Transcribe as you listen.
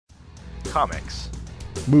comics,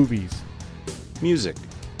 movies, music,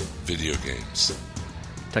 video games,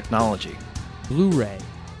 technology, Blu-ray,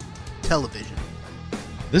 television.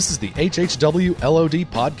 This is the HHW LOD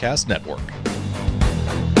Podcast Network.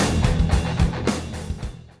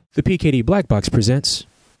 The PKD Black Box presents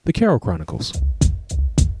the Carroll Chronicles.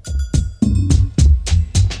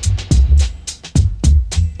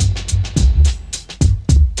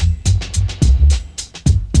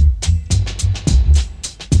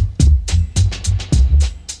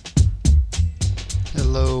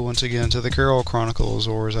 Hello once again to the Carroll Chronicles,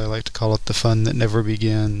 or as I like to call it, the fun that never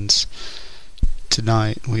begins.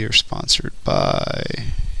 Tonight we are sponsored by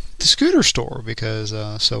the Scooter Store, because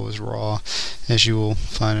so is Raw, as you will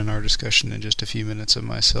find in our discussion in just a few minutes of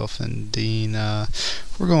myself and Dean.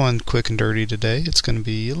 We're going quick and dirty today. It's going to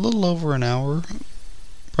be a little over an hour,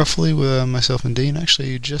 roughly, with myself and Dean.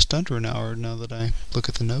 Actually, just under an hour now that I look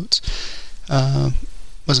at the notes.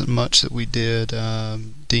 Wasn't much that we did.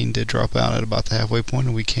 Dean did drop out at about the halfway point,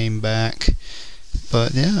 and we came back.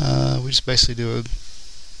 But yeah, we just basically do a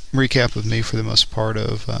recap of me for the most part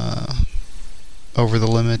of Over the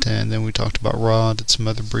Limit, and then we talked about Raw, did some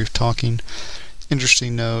other brief talking.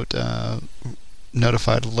 Interesting note,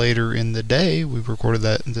 notified later in the day, we recorded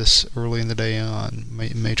this early in the day on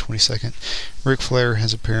May 22nd, Ric Flair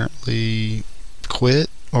has apparently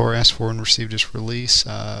quit or asked for and received his release.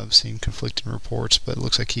 I've seen conflicting reports, but it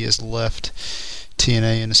looks like he has left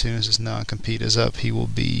TNA, and as soon as his non-compete is up, he will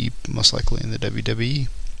be most likely in the WWE.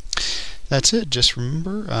 That's it. Just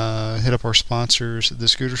remember, hit up our sponsors, the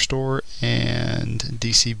Scooter Store and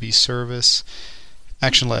DCB Service,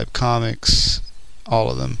 Action Lab Comics, all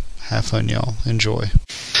of them. Have fun, y'all. Enjoy.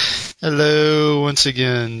 Hello once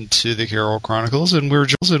again to the Carroll Chronicles, and we're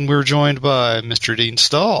joined by Mr. Dean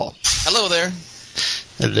Stahl. Hello there.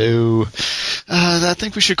 Hello. I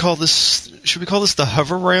think we should call this. Should we call this the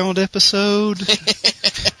hover round episode?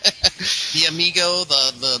 The Amigo,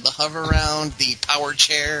 the hover round, the power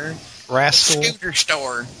chair, Rascal. the Scooter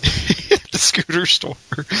Store. The Scooter Store.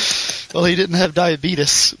 Well, he didn't have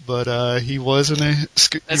diabetes, but he was in a.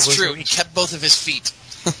 That's true. He kept both of his feet.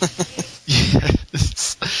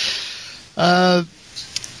 Yes. I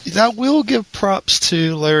will give props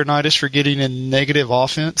to Laurinaitis for getting a negative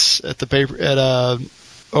offense at the paper at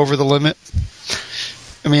Over the Limit.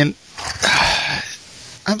 I mean,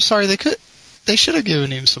 I'm sorry, they should have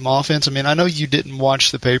given him some offense. I mean, I know you didn't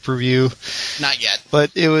watch the pay-per-view. Not yet.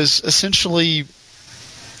 But it was essentially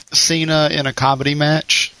Cena in a comedy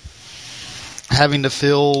match having to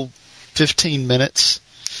fill 15 minutes.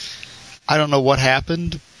 I don't know what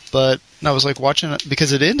happened, but I was like watching it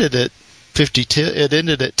because it ended at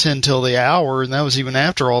 10 till the hour, and that was even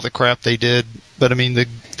after all the crap they did. But I mean,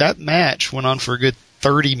 that match went on for a good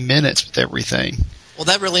 30 minutes with everything. Well,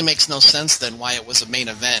 that really makes no sense then why it was a main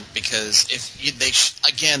event, because if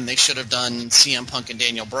they should have done CM Punk and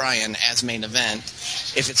Daniel Bryan as main event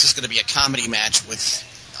if it's just going to be a comedy match with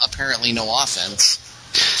apparently no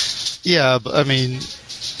offense. Yeah, but I mean,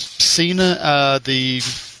 Cena, the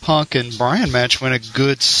Punk and Bryan match went a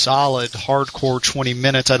good solid hardcore 20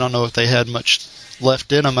 minutes. I don't know if they had much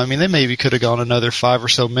left in them. I mean, they maybe could have gone another 5 or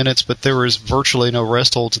so minutes, but there was virtually no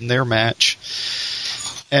rest holds in their match.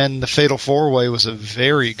 And the Fatal 4-Way was a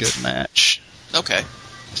very good match. Okay.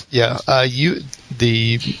 Yeah,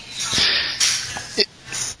 they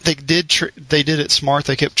did it smart.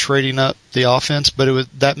 They kept trading up the offense, but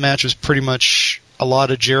that match was pretty much a lot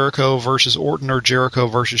of Jericho versus Orton or Jericho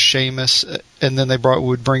versus Sheamus, and then they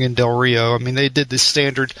would bring in Del Rio. I mean, they did the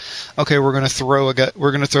standard. Okay, we're going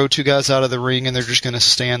to throw two guys out of the ring, and they're just going to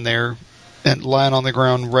stand there and lying on the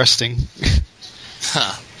ground resting.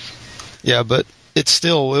 Huh. Yeah, but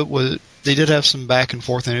they did have some back and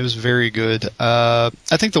forth, and it was very good. I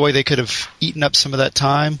think the way they could have eaten up some of that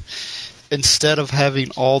time, instead of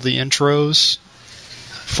having all the intros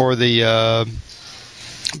for the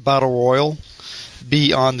Battle Royal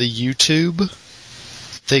be on the YouTube,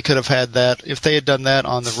 they could have had that. If they had done that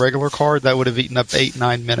on the regular card, that would have eaten up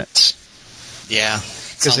 8-9 minutes. Yeah.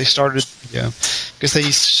 Because they started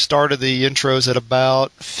the intros at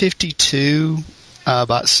about 52,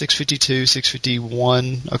 about 6:52,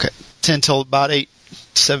 6:51. Okay, 10 till about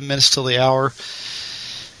 7 minutes till the hour.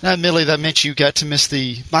 Now, admittedly, that meant you got to miss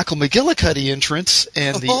the Michael McGillicuddy entrance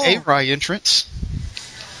and the A-Rai entrance.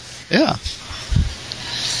 Yeah.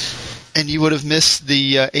 And you would have missed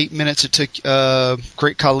the 8 minutes it took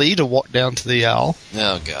Great Khali to walk down to the owl.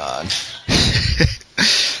 Oh, God.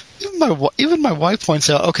 Even my wife points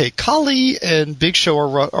out, okay, Khali and Big Show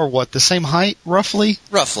are what, the same height, roughly?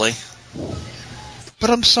 Roughly. But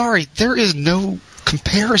I'm sorry, there is no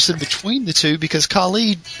comparison between the two, because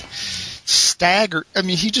Khali stagger. I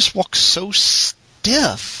mean, he just walks so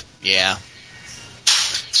stiff. Yeah.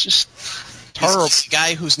 It's just terrible. He's a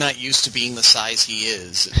guy who's not used to being the size he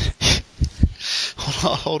is.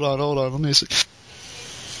 Hold on. Let me see.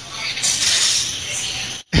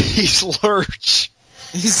 He's Lurch.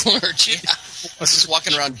 He's Lurch, yeah. He's just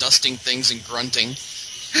walking around dusting things and grunting.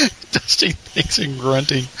 Dusting things and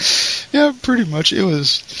grunting. Yeah, pretty much. It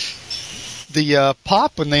was... The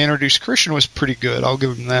pop when they introduced Christian was pretty good. I'll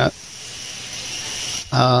give him that.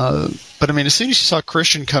 But, I mean, as soon as you saw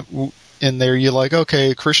Christian come in there, you're like,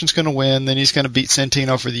 okay, Christian's going to win, then he's going to beat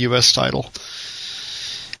Santino for the U.S. title.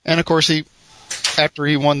 And, of course, after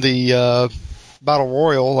he won the Battle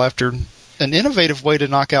Royal, after an innovative way to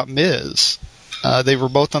knock out Miz, they were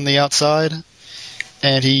both on the outside,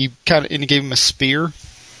 and he gave him a spear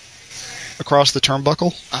across the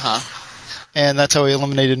turnbuckle. Uh-huh. And that's how he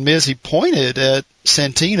eliminated Miz. He pointed at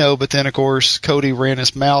Santino, but then, of course, Cody ran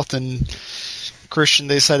his mouth, and they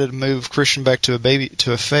decided to move Christian back to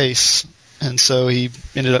a face, and so he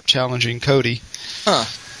ended up challenging Cody. Huh.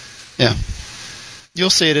 Yeah. You'll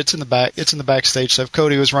see it. It's in the back. It's in the backstage stuff.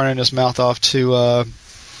 Cody was running his mouth off to,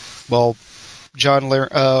 John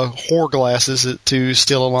whore glasses to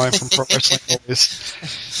steal a line from Pro Wrestling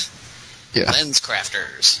Boys. Yeah. Lens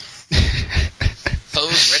crafters.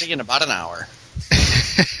 Hose ready in about an hour.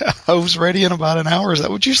 Hose ready in about an hour? Is that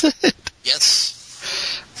what you said?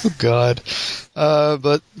 Yes. Oh, God.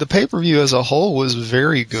 But the pay-per-view as a whole was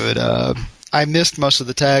very good. I missed most of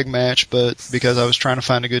the tag match, but because I was trying to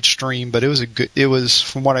find a good stream, but it was,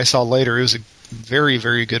 from what I saw later, it was a very,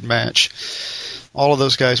 very good match. All of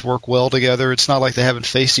those guys work well together. It's not like they haven't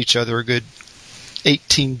faced each other a good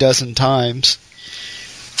 18 dozen times.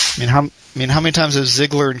 How many times have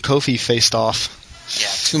Ziggler and Kofi faced off? Yeah,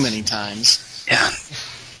 too many times. Yeah.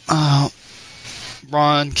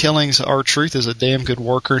 Ron Killing's R-Truth is a damn good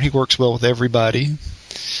worker, and he works well with everybody.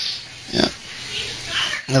 Yeah.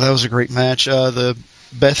 Now, that was a great match. The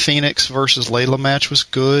Beth Phoenix versus Layla match was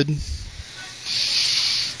good.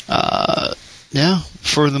 Yeah,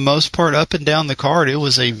 for the most part, up and down the card, it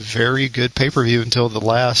was a very good pay-per-view until the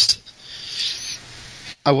last.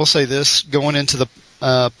 I will say this, going into the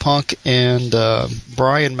Punk and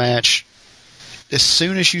Bryan match, as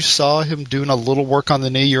soon as you saw him doing a little work on the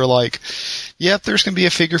knee, you're like, yep, there's going to be a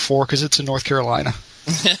figure 4 because it's in North Carolina.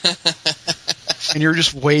 And you're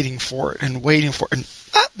just waiting for it, and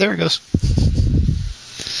there it goes.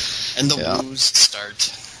 And the woos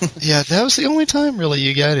start. Yeah, that was the only time, really,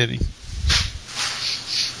 you got any.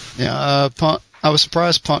 Yeah, Punk. I was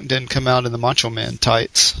surprised Punk didn't come out in the Macho Man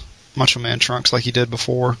tights, Macho Man trunks like he did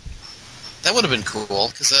before. That would have been cool,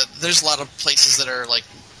 because there's a lot of places that are like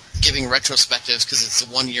giving retrospectives because it's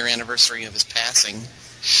the 1 year anniversary of his passing.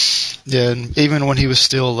 Yeah, and even when he was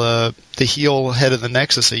still the heel head of the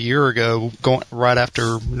Nexus a year ago, going right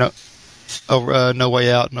after No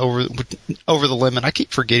Way Out and over the Limit. I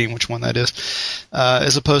keep forgetting which one that is,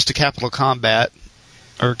 as opposed to Capital Combat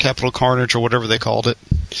or Capital Carnage or whatever they called it,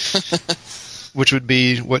 which would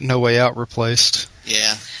be what No Way Out replaced.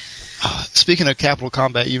 Yeah. Speaking of Capital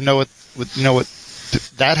Combat, you know what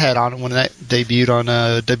that had on it when that debuted on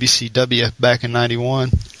WCW back in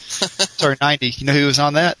 91. Sorry, 90. You know who was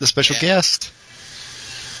on that? The special guest.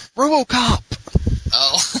 RoboCop.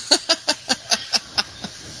 Oh.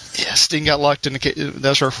 Yeah, Sting got locked in the cage.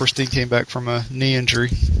 That's where Sting came back from a knee injury.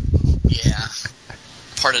 Yeah.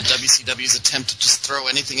 Part of WCW's attempt to just throw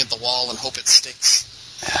anything at the wall and hope it sticks.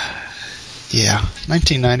 Yeah.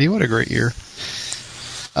 1990. What a great year.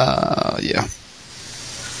 Yeah.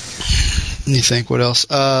 Let me think. What else?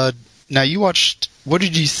 Now, you watched... What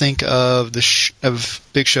did you think of of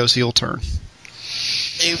Big Show's heel turn?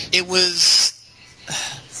 It was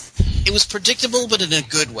predictable, but in a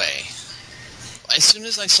good way. As soon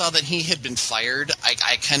as I saw that he had been fired,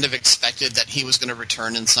 I kind of expected that he was going to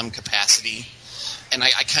return in some capacity. And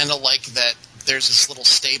I kind of like that there's this little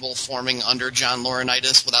stable forming under John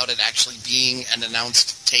Laurinaitis without it actually being an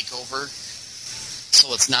announced takeover.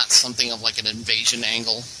 So it's not something of like an invasion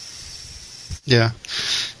angle. Yeah.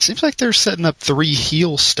 Seems like they're setting up 3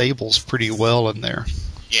 heel stables pretty well in there.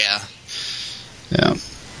 Yeah. Yeah.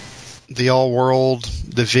 The All World,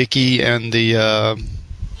 the Vicky, and the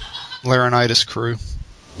Laurinaitis crew.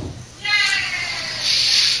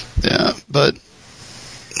 Yeah, but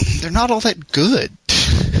they're not all that good.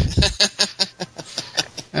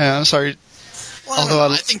 Yeah, I'm sorry.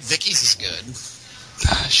 Well, I think Vicky's is good.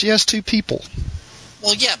 She has 2 people.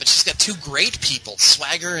 Well, yeah, but she's got 2 great people,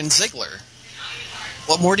 Swagger and Ziggler.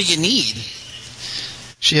 What more do you need?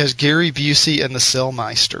 She has Gary Busey and the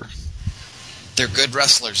Cellmeister. They're good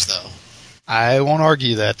wrestlers, though. I won't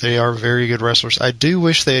argue that. They are very good wrestlers. I do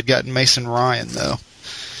wish they had gotten Mason Ryan, though.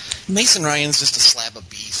 Mason Ryan's just a slab of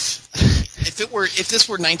beef. If this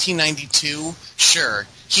were 1992, sure,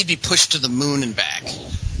 he'd be pushed to the moon and back.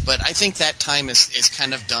 But I think that time is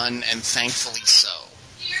kind of done, and thankfully so.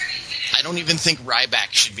 I don't even think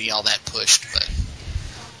Ryback should be all that pushed,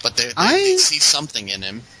 but they see something in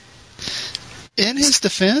him. In his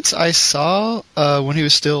defense, I saw when he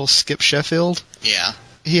was still Skip Sheffield. Yeah.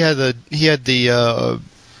 He had the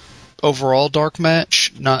overall dark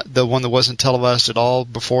match, not the one that wasn't televised at all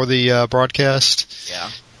before the broadcast. Yeah.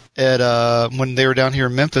 At when they were down here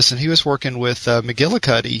in Memphis, and he was working with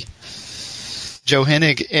McGillicuddy, Joe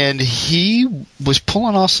Hennig, and he was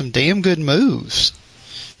pulling off some damn good moves.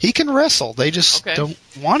 He can wrestle. They just don't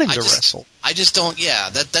want him to wrestle. I just don't. Yeah,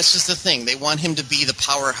 that's just the thing. They want him to be the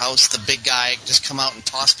powerhouse, the big guy, just come out and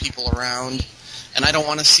toss people around. And I don't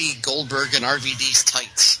want to see Goldberg and RVD's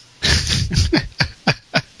tights.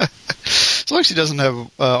 As long as he doesn't have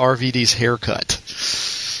RVD's haircut.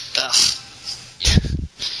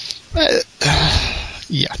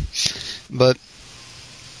 Yeah. But,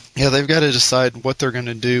 yeah, they've got to decide what they're going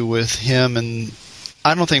to do with him, and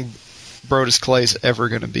I don't think Brodus Clay's ever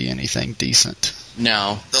going to be anything decent.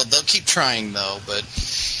 No. They'll keep trying, though, but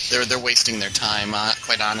they're wasting their time,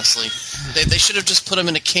 quite honestly. They should have just put him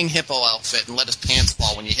in a King Hippo outfit and let his pants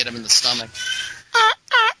fall when you hit him in the stomach.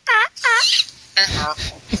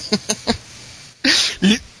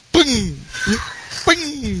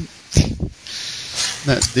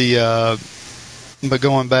 But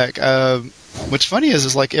going back, what's funny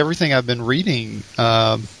is like everything I've been reading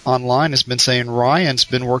online has been saying Ryan's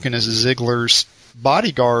been working as a Ziggler's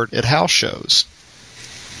bodyguard at house shows.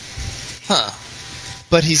 Huh.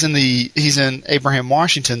 But he's in Abraham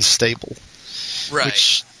Washington's stable, right?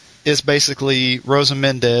 Which is basically Rosa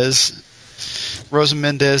Mendez's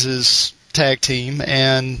tag team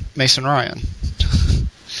and Mason Ryan.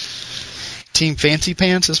 Team Fancy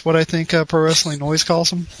Pants is what I think Pro Wrestling Noise calls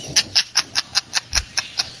them.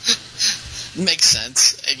 Makes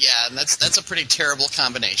sense. Yeah, and that's a pretty terrible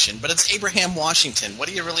combination. But it's Abraham Washington. What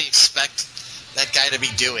do you really expect that guy to be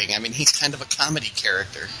doing? I mean, he's kind of a comedy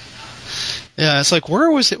character. Yeah, it's like,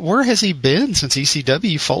 where has he been since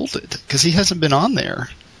ECW folded? Because he hasn't been on there.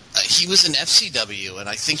 He was in FCW, and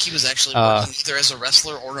I think he was actually working either as a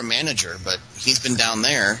wrestler or a manager, but he's been down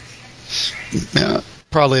there. Yeah,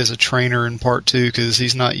 probably as a trainer in part two, because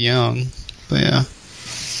he's not young. But yeah.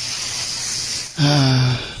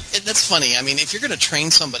 That's funny. I mean, if you're going to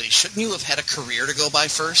train somebody, shouldn't you have had a career to go by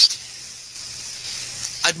first?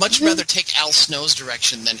 I'd much rather take Al Snow's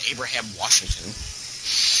direction than Abraham Washington.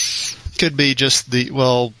 Could be just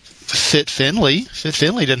Fit Finley. Fit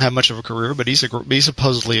Finley didn't have much of a career, but he's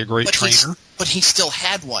supposedly a great trainer. But he still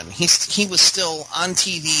had one. He was still on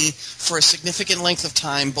TV for a significant length of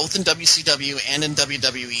time, both in WCW and in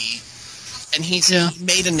WWE. And he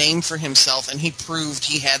made a name for himself, and he proved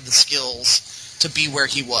he had the skills to be where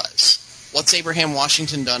he was. What's Abraham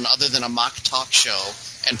Washington done other than a mock talk show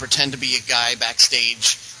and pretend to be a guy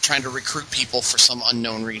backstage trying to recruit people for some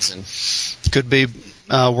unknown reason? Could be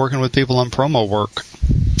working with people on promo work.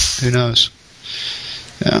 Who knows?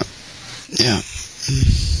 Yeah.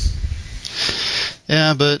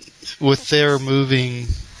 Yeah, but with their moving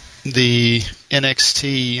the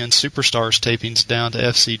NXT and Superstars tapings down to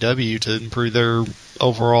FCW to improve their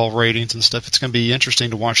overall ratings and stuff, it's going to be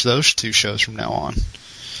interesting to watch those two shows from now on.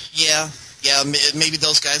 Yeah, maybe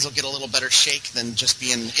those guys will get a little better shake than just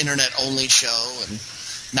being an internet-only show and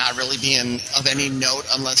not really being of any note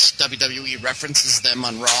unless WWE references them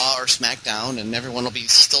on Raw or SmackDown, and everyone will be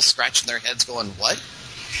still scratching their heads going, what?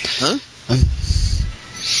 Huh?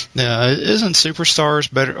 Yeah, isn't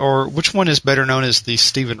Superstars better, or which one is better known as the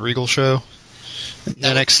Steven Regal show?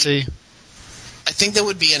 NXT? I think that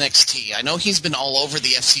would be NXT. I know he's been all over the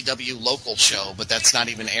FCW local show, but that's not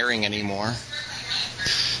even airing anymore.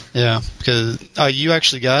 Yeah, because you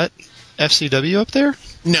actually got FCW up there?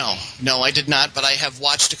 No, I did not, but I have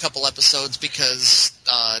watched a couple episodes because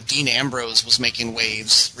Dean Ambrose was making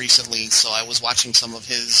waves recently, so I was watching some of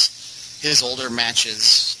his older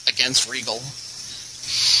matches against Regal.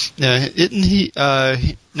 Yeah, isn't he?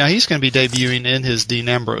 Now he's going to be debuting in his Dean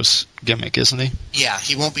Ambrose gimmick, isn't he? Yeah,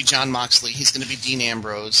 he won't be Jon Moxley. He's going to be Dean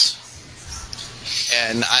Ambrose,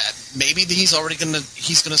 and maybe he's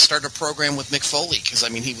going to start a program with Mick Foley, because I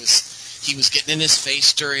mean he was getting in his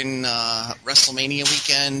face during WrestleMania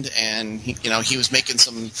weekend, and he was making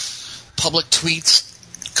some public tweets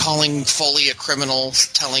calling Foley a criminal,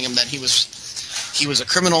 telling him that he was a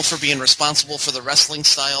criminal for being responsible for the wrestling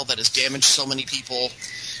style that has damaged so many people.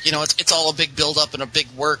 It's all a big build-up and a big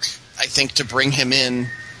work, I think, to bring him in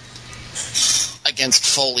against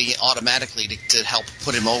Foley automatically to help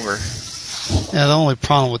put him over. Yeah, the only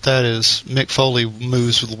problem with that is Mick Foley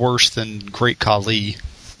moves worse than Great Khali.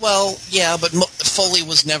 Well, yeah, but Foley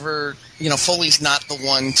was never, Foley's not the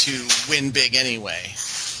one to win big anyway.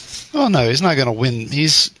 Well, no, he's not going to win.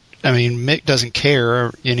 Mick doesn't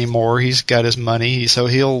care anymore. He's got his money, so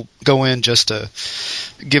he'll go in just to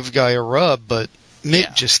give a guy a rub, but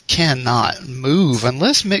Mick just cannot move.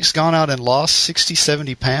 Unless Mick's gone out and lost 60,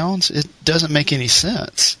 70 pounds, it doesn't make any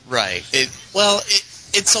sense. Right.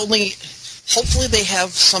 It's only... Hopefully they have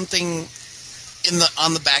something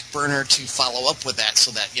on the back burner to follow up with that,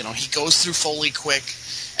 so that, he goes through Foley quick,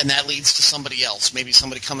 and that leads to somebody else. Maybe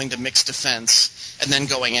somebody coming to Mick's defense, and then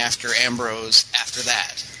going after Ambrose after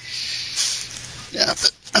that. Yeah,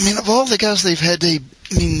 but, of all the guys they've had,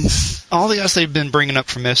 all the guys they've been bringing up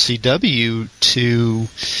from FCW to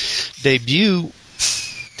debut,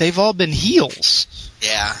 they've all been heels.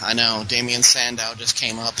 Yeah, I know. Damian Sandow just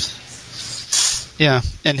came up. Yeah,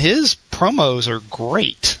 and his promos are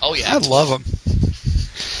great. Oh, yeah. I love them.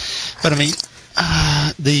 But,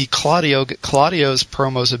 the Claudio's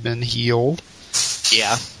promos have been healed.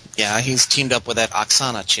 Yeah, he's teamed up with that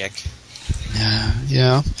Oksana chick.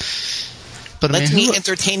 Yeah. But, Let me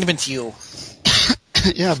entertainment you.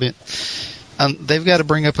 Yeah, but they've got to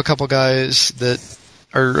bring up a couple guys that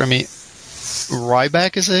are,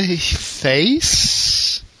 Ryback is a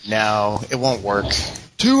face? No, it won't work.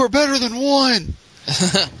 Two are better than one!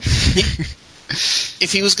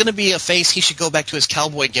 If he was going to be a face, he should go back to his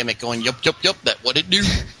cowboy gimmick going, yup, that what it do.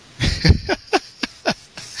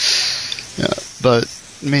 Yeah, but,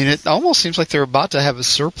 it almost seems like they're about to have a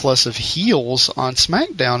surplus of heels on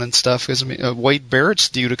SmackDown and stuff, because, Wade Barrett's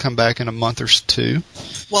due to come back in a month or two.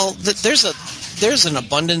 Well, there's an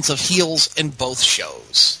abundance of heels in both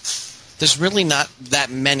shows. There's really not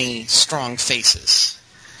that many strong faces.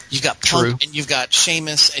 You've got Punk, and you've got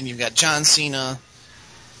Sheamus, and you've got John Cena.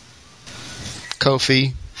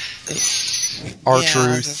 Kofi.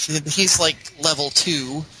 R-Truth. Yeah, he's like level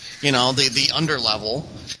 2, the under level.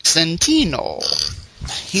 Santino.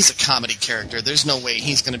 He's a comedy character. There's no way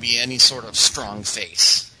he's going to be any sort of strong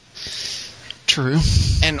face. True.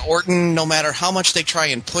 And Orton, no matter how much they try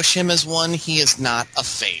and push him as one, he is not a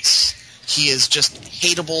face. He is just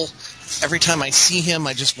hateable. Every time I see him,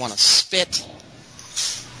 I just want to spit.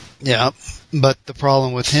 Yeah, but the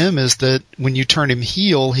problem with him is that when you turn him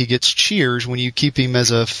heel, he gets cheers. When you keep him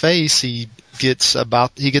as a face, he gets a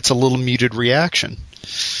little muted reaction.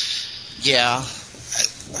 Yeah,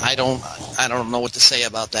 I don't know what to say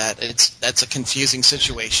about that. That's a confusing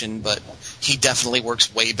situation, but he definitely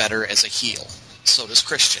works way better as a heel. So does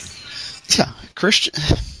Christian. Yeah, Christian.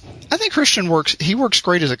 I think Christian works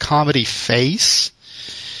great as a comedy face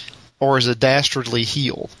or as a dastardly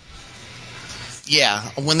heel. Yeah,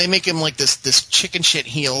 when they make him like this chicken shit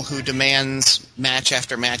heel who demands match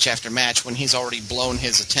after match after match when he's already blown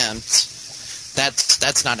his attempts,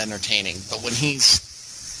 that's not entertaining. But when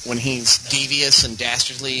he's devious and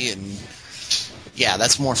dastardly, and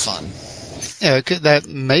that's more fun. Yeah, that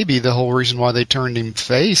may be the whole reason why they turned him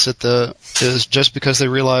face is just because they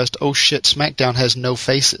realized, oh shit, SmackDown has no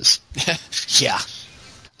faces. Yeah.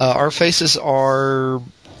 Our faces are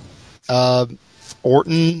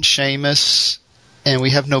Orton, Sheamus, and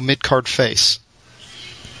we have no mid-card face.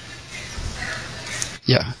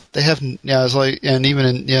 Yeah, they have. Yeah, it's like, and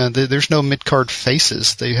even there's no mid-card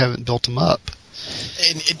faces. They haven't built them up.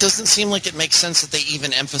 And it doesn't seem like it makes sense that they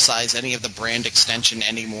even emphasize any of the brand extension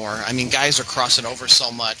anymore. Guys are crossing over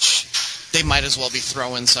so much, they might as well be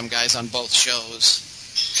throwing some guys on both shows.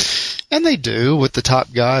 And they do with the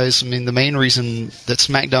top guys. The main reason that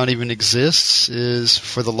SmackDown even exists is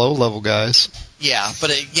for the low-level guys. Yeah, but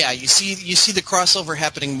you see the crossover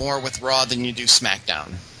happening more with Raw than you do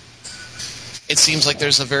SmackDown. It seems like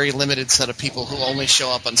there's a very limited set of people who only show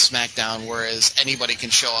up on SmackDown, whereas anybody can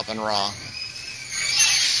show up on Raw.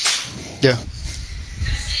 Yeah.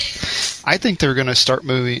 I think they're going to start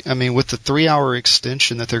moving. With the 3-hour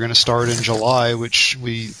extension that they're going to start in July, which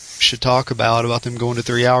we should talk about them going to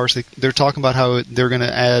 3 hours. They're talking about how they're going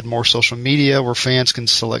to add more social media where fans can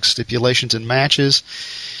select stipulations in matches,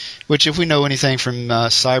 which if we know anything from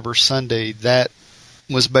Cyber Sunday, that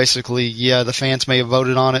was basically, the fans may have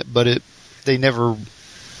voted on it, but it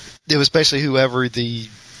was basically whoever the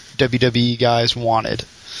WWE guys wanted.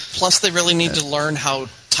 Plus, they really need to learn how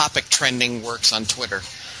topic trending works on Twitter.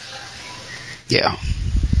 Yeah.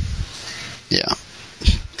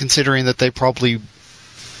 Considering that they probably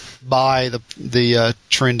buy the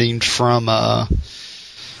trending from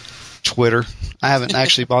Twitter. I haven't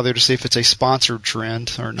actually bothered to see if it's a sponsored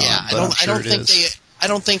trend or not. Yeah, but I'm sure it is. I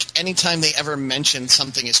don't think anytime they ever mention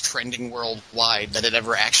something is trending worldwide that it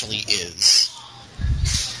ever actually is.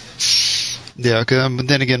 Yeah, but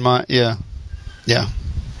then again, yeah.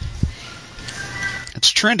 It's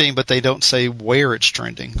trending, but they don't say where it's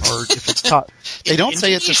trending or if it's top. They don't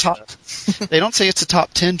say it's a top. They don't say it's a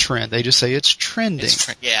top 10 trend. They just say it's trending.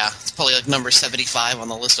 It's probably like number 75 on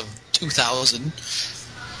the list of 2,000.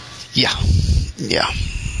 Yeah.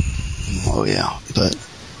 Oh yeah, but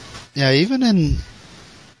yeah, even in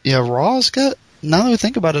Raw's got. Now that I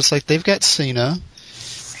think about it, it's like they've got Cena,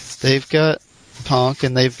 they've got Punk,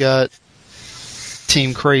 and they've got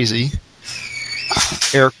Team Crazy,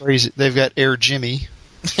 Air Crazy. They've got Air Jimmy,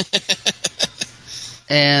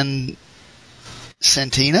 and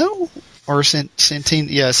Santino or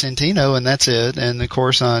Santino, and that's it. And of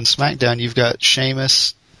course on SmackDown you've got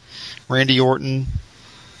Sheamus, Randy Orton,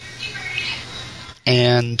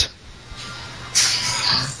 and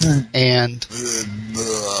the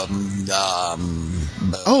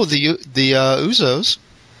Usos.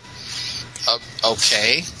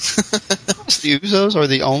 Okay. The Usos are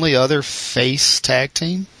the only other face tag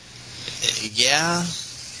team. Yeah.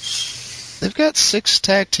 They've got 6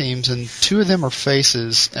 tag teams, and 2 of them are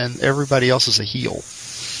faces, and everybody else is a heel.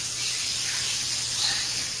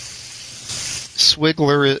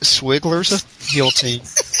 Swigler's a heel team.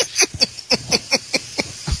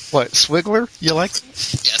 What, Swigler? You like?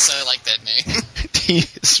 Yes, I like that name.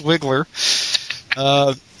 Swigler.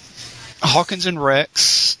 Hawkins and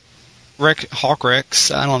Rex. Hawk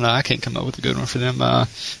Rex. I don't know. I can't come up with a good one for them.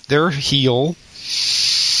 They're heel.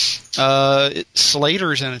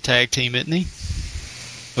 Slater's in a tag team, isn't he?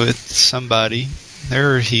 With somebody.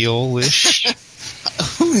 They're heel-ish.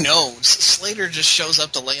 Who knows? Slater just shows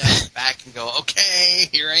up to lay on his back and go, okay,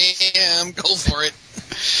 here I am, go for it.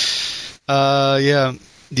 Yeah.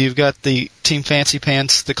 You've got the Team Fancy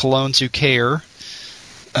Pants, the Colognes Who Care.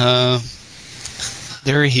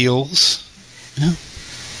 They're heels.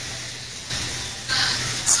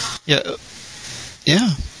 Yeah.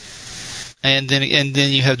 And then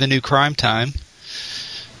you have the new Crime Time,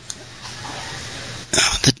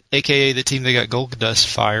 aka the team that got Goldust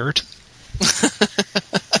fired.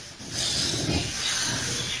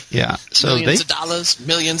 Yeah, so millions of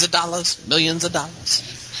dollars.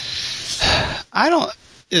 I don't.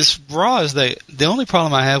 As raw as the only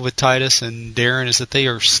problem I have with Titus and Darren is that they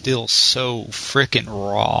are still so frickin'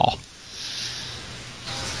 raw.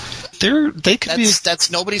 That's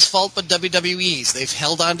nobody's fault but WWE's. They've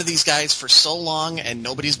held on to these guys for so long, and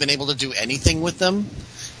nobody's been able to do anything with them.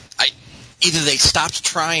 Either they stopped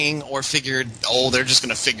trying or figured, they're just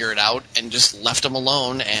going to figure it out, and just left them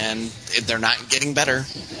alone, and they're not getting better.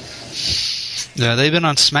 Yeah, they've been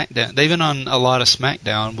on SmackDown. They've been on a lot of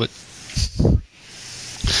SmackDown. But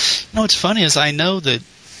what's funny is I know that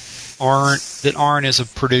Arn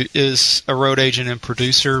is a road agent and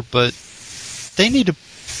producer, but they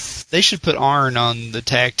should put Arn on the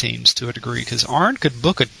tag teams to a degree, because Arn could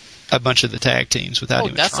book a bunch of the tag teams without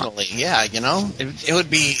even definitely. trying. Yeah, it would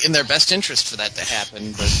be in their best interest for that to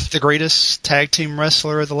happen. But the greatest tag team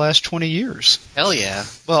wrestler of the last 20 years. Hell yeah.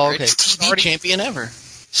 Well, okay. TV champion ever.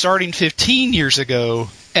 Starting 15 years ago,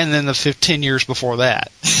 and then the 15 years before that.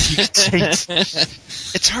 It's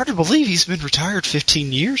hard to believe he's been retired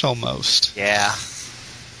 15 years almost. Yeah.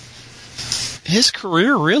 His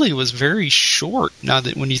career really was very short. Now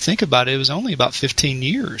that when you think about it, it was only about 15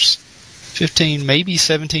 years. 15, maybe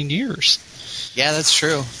 17 years. Yeah, that's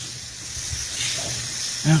true.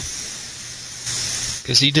 Yeah.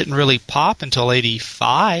 Because he didn't really pop until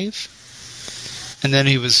 85. And then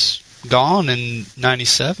he was gone in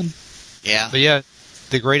 97. Yeah. But yeah,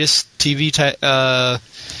 the greatest TV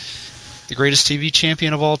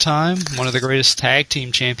champion of all time, one of the greatest tag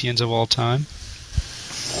team champions of all time.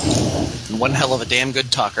 One hell of a damn good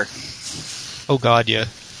talker. Oh God, yeah.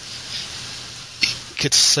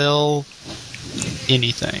 Could sell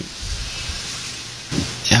anything.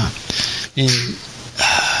 Yeah.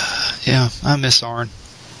 Yeah, I miss Arn.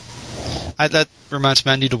 That reminds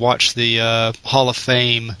me, I need to watch the Hall of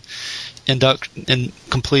Fame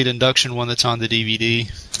complete induction one that's on the DVD.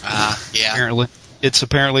 Yeah.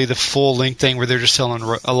 Apparently the full length thing where they're just telling,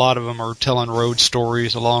 a lot of them are telling road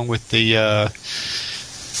stories, along with the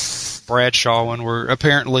Bradshaw one, where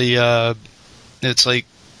apparently it's like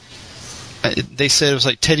they said it was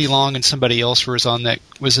like Teddy Long and somebody else was on the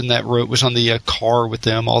car with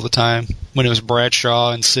them all the time, when it was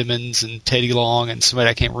Bradshaw and Simmons and Teddy Long and somebody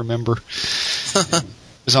I can't remember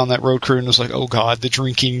was on that road crew, and it was like, oh God, the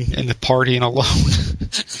drinking and the partying alone.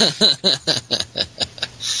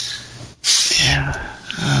 Yeah.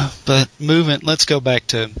 But let's go back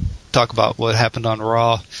to talk about what happened on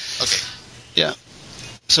Raw. Okay. Yeah.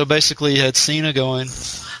 So basically, you had Cena going,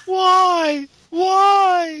 why,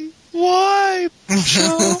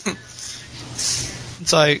 Show?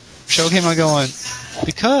 It's like, Show came out going,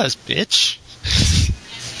 because, bitch.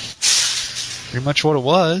 Pretty much what it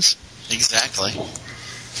was. Exactly.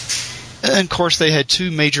 And of course, they had two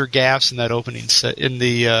major gaffes in that opening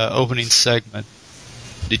opening segment.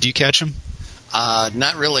 Did you catch them?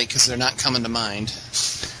 Not really, because they're not coming to mind.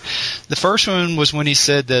 The first one was when he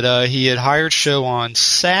said that he had hired Show on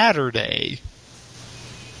Saturday.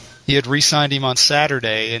 He had re-signed him on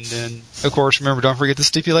Saturday, and then, of course, remember, don't forget the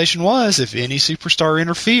stipulation was, if any superstar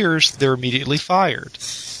interferes, they're immediately fired.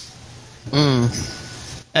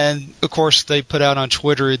 And, of course, they put out on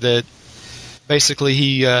Twitter that basically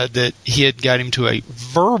he had got him to a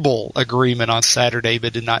verbal agreement on Saturday,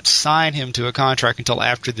 but did not sign him to a contract until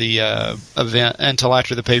after the until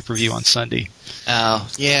after the pay-per-view on Sunday. Oh,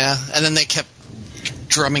 yeah. And then they kept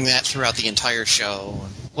drumming that throughout the entire show.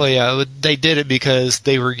 Well, yeah, they did it because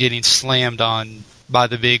they were getting slammed on by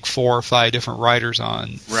the big 4 or 5 different writers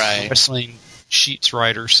on Wrestling Sheets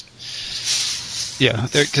writers. Yeah,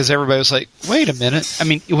 because everybody was like, wait a minute. I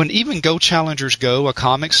mean, when even Go Challengers Go, a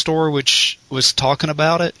comic store, which was talking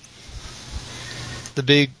about it, the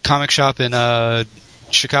big comic shop in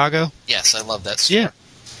Chicago. Yes, I love that store.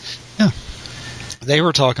 Yeah. They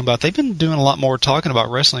were talking about, they've been doing a lot more talking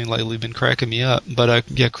about wrestling lately, been cracking me up. But,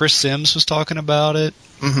 Chris Sims was talking about it.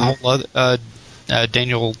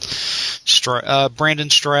 Brandon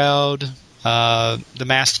Stroud, the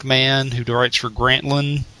Masked Man, who writes for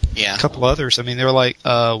Grantland. Yeah. A couple others. I mean, they were like,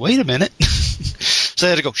 wait a minute. So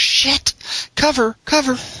they had to go, shit, cover.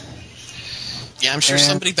 Yeah, I'm sure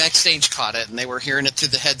somebody backstage caught it, and they were hearing it through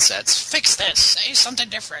the headsets. Fix this. Say something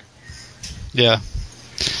different. Yeah.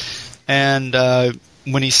 And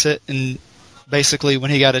when he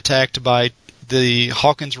got attacked by the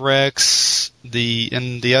Hawkins Rex,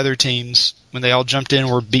 and the other teams, when they all jumped in,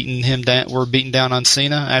 were beating down on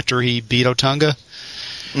Cena after he beat Otunga.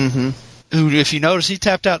 Mm-hmm. Who, if you notice, he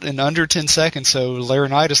tapped out in under 10 seconds, so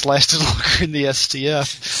Laurinaitis lasted longer in the STF.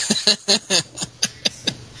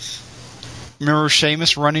 Remember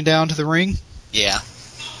Sheamus running down to the ring? Yeah.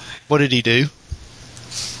 What did he do?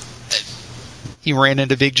 He ran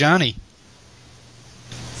into Big Johnny.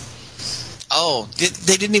 Oh,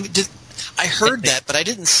 they didn't even... I heard that, but I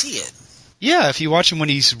didn't see it. Yeah, if you watch him when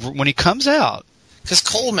he comes out. Because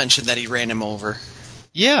Cole mentioned that he ran him over.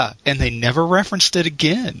 Yeah, and they never referenced it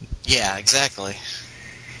again. Yeah, exactly.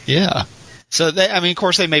 Yeah. So of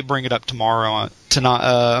course, they may bring it up tonight on the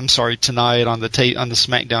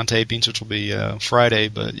SmackDown tapings, which will be Friday.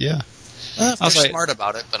 But yeah, they're smart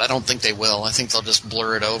about it, but I don't think they will. I think they'll just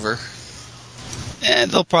blur it over.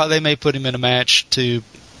 And they may put him in a match to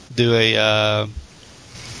do a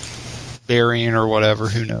burying or whatever.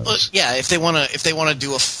 Who knows? Well, yeah, if they want to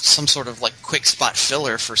do some sort of like quick spot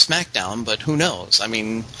filler for SmackDown, but who knows? I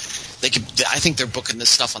mean, they could. I think they're booking this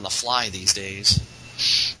stuff on the fly these days.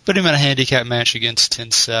 Put him in a handicap match against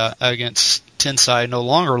Tensai, no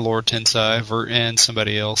longer Lord Tensai, and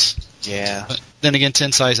somebody else. Yeah. But then again,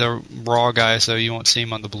 Tensai's a Raw guy, so you won't see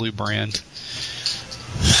him on the blue brand.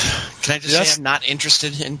 Can I just say I'm not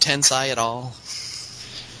interested in Tensai at all?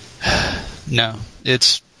 No,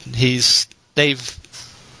 they've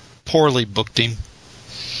poorly booked him.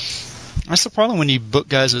 That's the problem when you book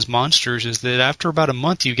guys as monsters, is that after about a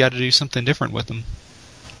month you got to do something different with them.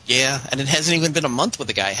 Yeah, and it hasn't even been a month with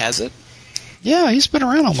the guy, has it? Yeah, he's been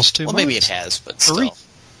around almost 2 months. Well, maybe it has, but still.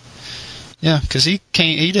 Yeah, because he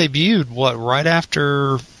debuted right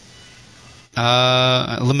after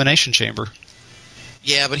Elimination Chamber.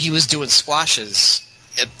 Yeah, but he was doing squashes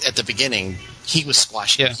at the beginning. He was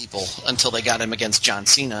squashing people until they got him against John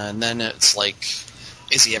Cena, and then it's like,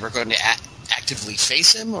 is he ever going to actively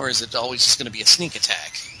face him, or is it always just going to be a sneak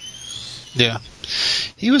attack? Yeah,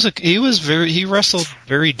 he wrestled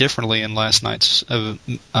very differently in last night's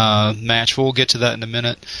match. We'll get to that in a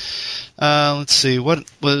minute. Let's see, what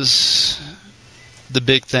was the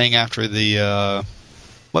big thing after the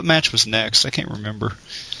what match was next? I can't remember.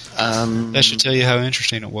 That should tell you how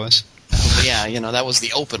interesting it was. Yeah, that was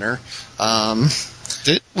the opener.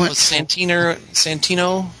 Was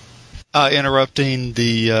Santino interrupting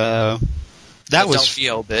the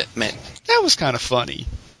Delfio bit, man. That was kind of funny.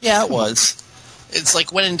 Yeah, it was. It's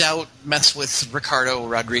like, when in doubt, mess with Ricardo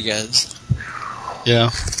Rodriguez. Yeah.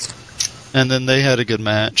 And then they had a good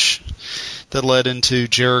match that led into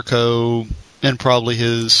Jericho and probably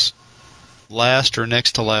his last or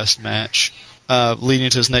next to last match, leading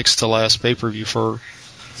to his next to last pay-per-view for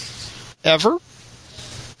ever,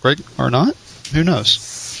 right? Or not? Who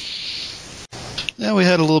knows? Yeah, we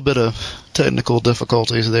had a little bit of technical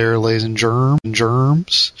difficulties there, ladies and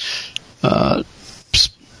germs. What's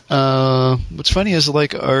funny is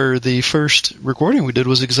the first recording we did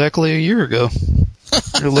was exactly a year ago.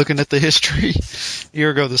 You're looking at the history. A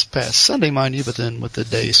year ago this past Sunday, mind you, but then with the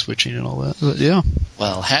day switching and all that. But yeah.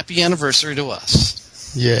 Well, happy anniversary to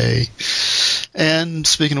us. Yay. And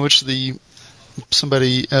speaking of which,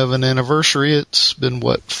 somebody of an anniversary, it's been,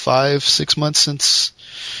 5-6 months since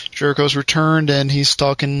Jericho's returned, and he's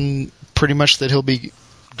talking pretty much that he'll be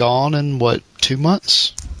gone in, 2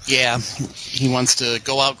 months? Yeah, he wants to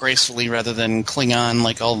go out gracefully rather than cling on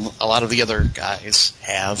like a lot of the other guys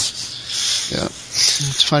have. Yeah.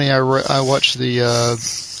 It's funny, I watched the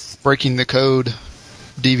Breaking the Code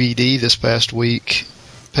DVD this past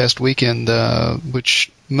weekend,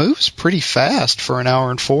 which moves pretty fast for an hour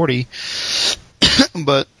and 40,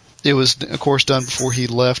 but it was, of course, done before he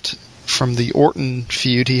left from the Orton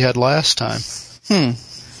feud he had last time.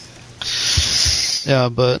 Yeah,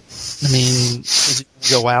 but, I mean, is he going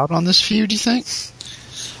to go out on this feud, do you think?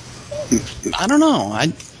 I don't know.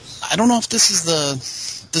 I don't know if this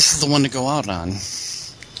is the one to go out on.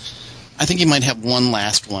 I think he might have one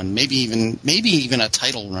last one, maybe even a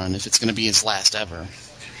title run if it's going to be his last ever.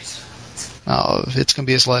 Oh, if it's going to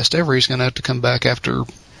be his last ever, he's going to have to come back after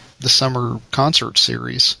the summer concert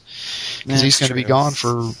series, because he's going to be gone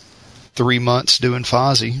for 3 months doing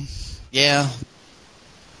Fozzy. Yeah.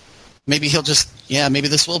 Maybe maybe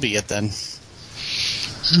this will be it then.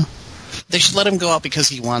 They should let him go out because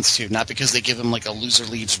he wants to, not because they give him like a loser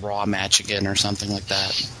leaves Raw match again or something like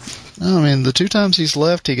that. I mean, the 2 times he's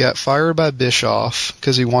left, he got fired by Bischoff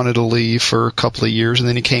because he wanted to leave for a couple of years, and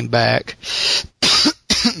then he came back.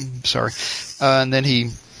 Sorry. And then he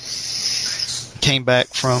came back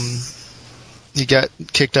he got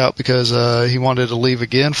kicked out because he wanted to leave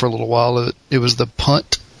again for a little while. It was the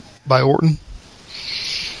punt by Orton.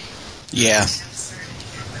 Yeah.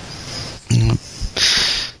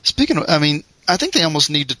 Speaking of, I mean, I think they almost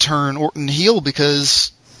need to turn Orton heel,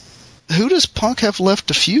 because who does Punk have left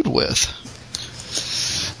to feud with?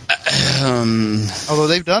 Although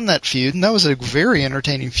they've done that feud, and that was a very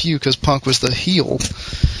entertaining feud because Punk was the heel.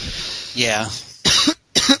 Yeah.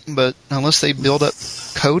 But unless they build up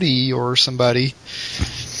Cody or somebody,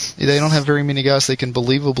 they don't have very many guys they can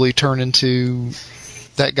believably turn into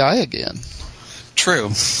that guy again.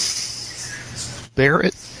 True.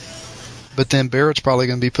 Barrett. But then Barrett's probably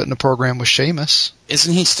going to be put in a program with Sheamus.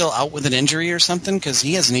 Isn't he still out with an injury or something? Because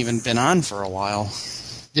he hasn't even been on for a while.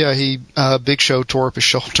 Yeah, Big Show tore up his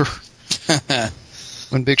shoulder.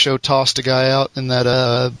 When Big Show tossed a guy out in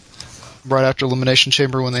that, right after Elimination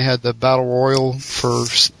Chamber, when they had the Battle Royal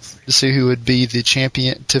to see who would be the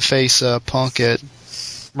champion to face Punk at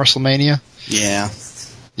WrestleMania. Yeah.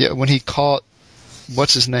 Yeah, when he caught,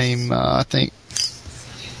 what's his name, I think,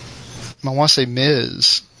 I want to say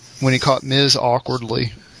Miz, when he caught Miz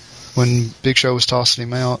awkwardly when Big Show was tossing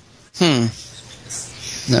him out. No.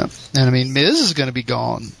 And I mean, Miz is going to be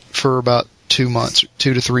gone for about 2 months,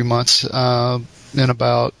 2 to 3 months, in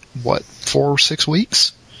about, 4 or 6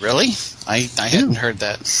 weeks? Really? I hadn't heard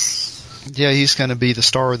that. Yeah, he's going to be the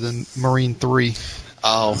star of the Marine 3.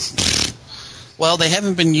 Oh. Well, they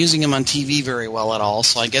haven't been using him on TV very well at all,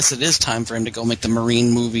 so I guess it is time for him to go make the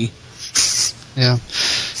Marine movie. Yeah.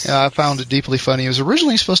 I found it deeply funny. It was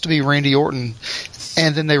originally supposed to be Randy Orton,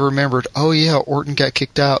 and then they remembered, oh yeah, Orton got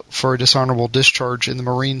kicked out for a dishonorable discharge, and the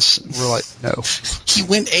Marines were like, no. He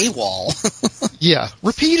went AWOL. Yeah,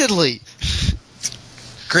 repeatedly.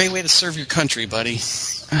 Great way to serve your country, buddy.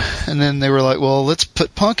 And then they were like, well, let's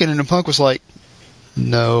put Punk in, and Punk was like,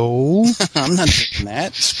 no. I'm not doing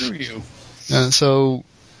that. Screw you. And so,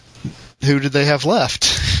 who did they have left?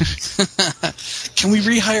 Can we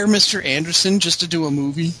rehire Mr. Anderson just to do a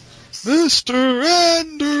movie? Mr.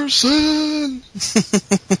 Anderson!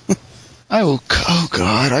 Oh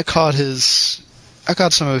God, I caught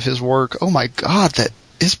some of his work. Oh my God,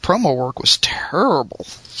 his promo work was terrible.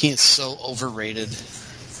 He is so overrated.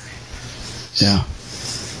 Yeah.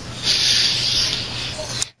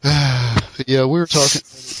 But yeah, we were talking.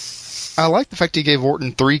 I like the fact he gave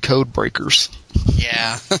Orton 3 code breakers.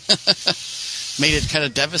 Yeah. Made it kind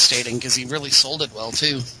of devastating because he really sold it well,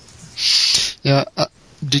 too. Yeah.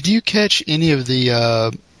 Did you catch any of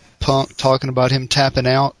the Punk talking about him tapping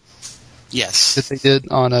out? Yes. That they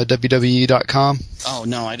did on WWE.com? Oh,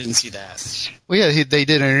 no, I didn't see that. Well, yeah, they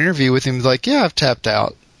did an interview with him like, yeah, I've tapped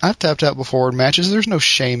out. I've tapped out before in matches. There's no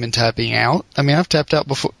shame in tapping out. I mean, I've tapped out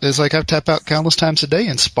before. It's like I've tapped out countless times a day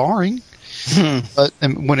in sparring. But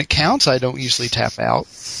when it counts, I don't usually tap out.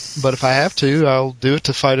 But if I have to, I'll do it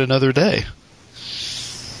to fight another day.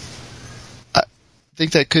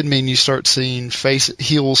 think that could mean you start seeing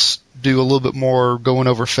heels do a little bit more going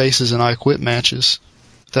over faces in I Quit matches.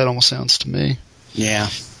 That almost sounds to me. Yeah.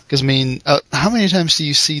 Because, I mean, how many times do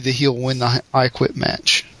you see the heel win the I Quit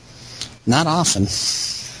match? Not often.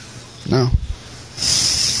 No.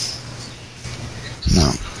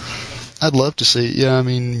 I'd love to see it. Yeah, I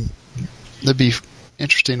mean, that'd be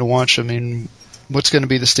interesting to watch. I mean, what's going to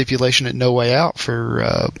be the stipulation at No Way Out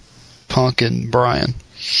for Punk and Bryan?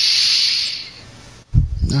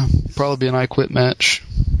 No, probably be an I Quit match.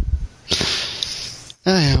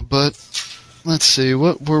 Yeah, but let's see.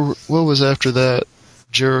 What was after that?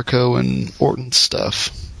 Jericho and Orton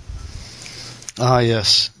stuff. Ah,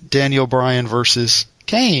 yes. Daniel Bryan versus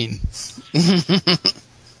Kane.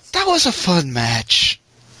 That was a fun match.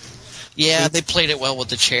 Yeah, they played it well with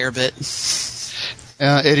the chair bit.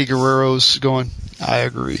 Eddie Guerrero's going, I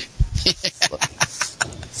agree.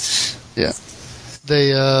 Yeah.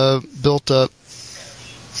 They built up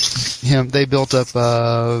him. They built up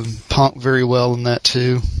Punk very well in that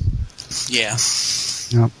too. Yeah.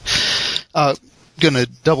 Yep. Gonna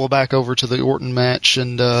double back over to the Orton match,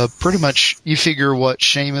 and pretty much you figure what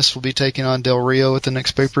Sheamus will be taking on Del Rio at the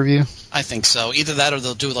next pay-per-view? I think so. Either that or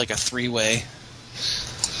they'll do like a 3-way.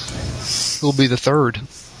 Who'll be the third?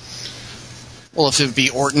 Well, if it would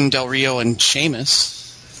be Orton, Del Rio, and Sheamus.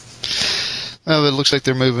 Well, it looks like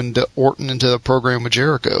they're moving Orton into a program with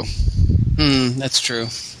Jericho. That's true.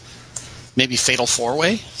 Maybe Fatal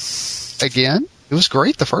 4-way? Again? It was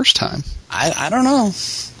great the first time. I don't know.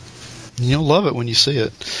 You'll love it when you see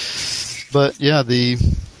it. But, yeah, the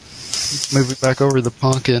moving back over the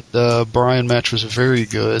Punk and Bryan match was very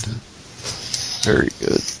good. Very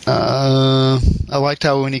good. I liked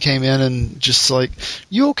how when he came in and just like,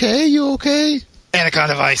 you okay? You okay?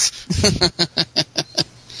 Anaconda Vice.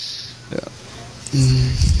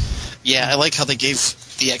 Yeah, I like how they gave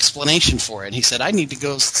the explanation for it. He said, I need to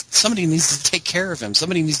go, somebody needs to take care of him.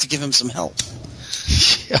 Somebody needs to give him some help.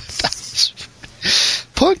 Yeah,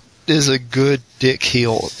 Punk is a good dick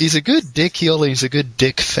heel. He's a good dick heel and he's a good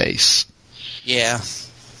dick face. Yeah.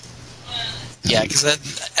 Yeah, because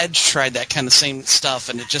Edge tried that kind of same stuff,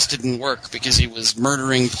 and it just didn't work because he was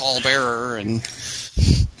murdering Paul Bearer and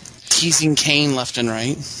teasing Kane left and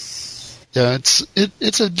right. Yeah,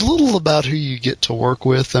 it's a little about who you get to work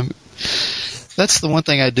with. That's the one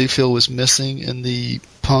thing I do feel was missing in the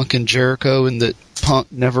Punk and Jericho, and that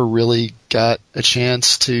Punk never really got a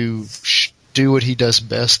chance to do what he does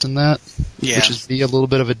best in that, which is be a little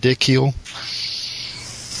bit of a dick heel.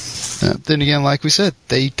 Then again, like we said,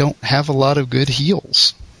 they don't have a lot of good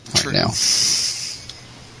heels right now.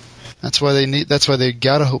 That's why they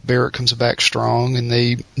gotta hope Barrett comes back strong, and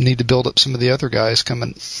they need to build up some of the other guys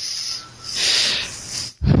coming.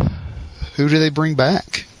 Who do they bring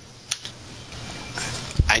back?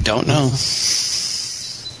 I don't know.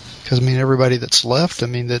 Because, I mean, everybody that's left,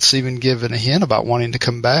 that's even given a hint about wanting to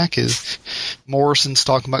come back is Morrison's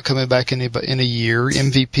talking about coming back in a year.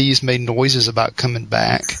 MVP's made noises about coming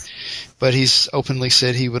back. But he's openly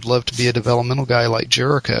said he would love to be a developmental guy like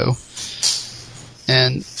Jericho.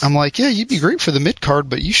 And I'm like, yeah, you'd be great for the mid-card,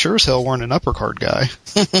 but you sure as hell weren't an upper-card guy.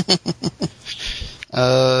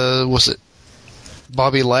 Was it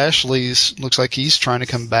Bobby Lashley's? Looks like he's trying to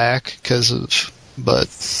come back but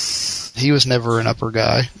he was never an upper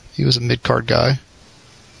guy. He was a mid-card guy.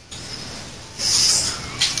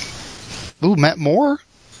 Ooh, Matt Moore.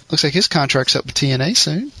 Looks like his contract's up with TNA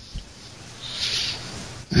soon.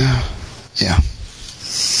 Yeah.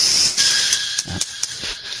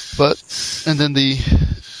 And then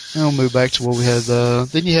I'll move back to what we had.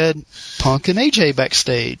 Then you had Punk and AJ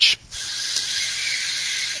backstage.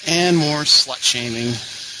 And more slut-shaming.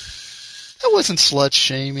 That wasn't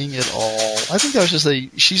slut-shaming at all. I think that was just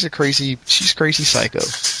she's crazy psycho.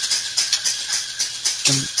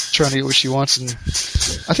 And trying to get what she wants. And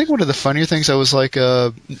I think one of the funnier things I was like,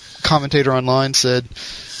 a commentator online said,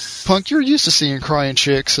 Punk, you're used to seeing crying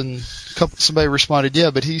chicks, and somebody responded, yeah,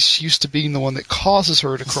 but he's used to being the one that causes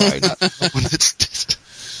her to cry, not the one that's just...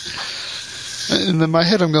 And in my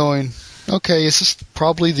head I'm going, okay, is this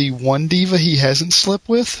probably the one diva he hasn't slept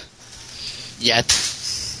with? Yet.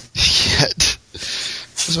 I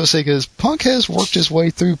was going to say, because Punk has worked his way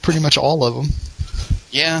through pretty much all of them.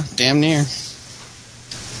 Yeah, damn near.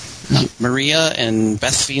 Maria and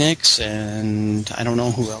Beth Phoenix, and I don't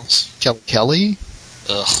know who else. Kelly?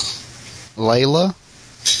 Ugh. Layla?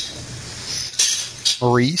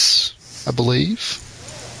 Maurice, I believe.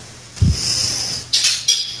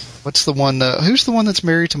 What's the one? Who's the one that's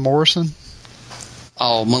married to Morrison?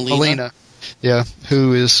 Oh, Melina. Yeah,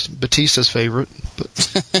 who is Batista's favorite.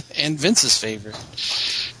 But and Vince's favorite.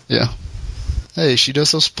 Yeah. Hey, she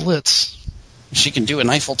does those splits. She can do an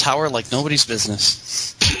Eiffel Tower like nobody's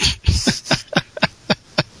business.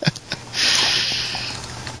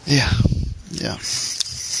 Yeah.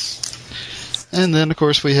 And then, of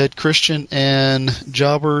course, we had Christian and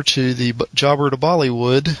Jobber to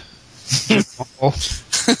Bollywood.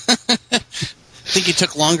 I think he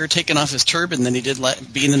took longer taking off his turban than he did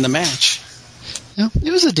being in the match. Yeah,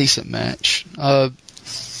 it was a decent match.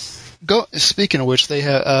 Speaking of which, they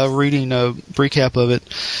have reading a recap of it.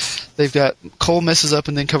 They've got Cole messes up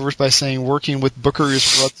and then covers by saying, "Working with Booker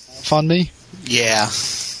is rubbed off on me." Yeah,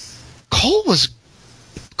 Cole was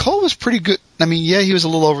pretty good. I mean, yeah, he was a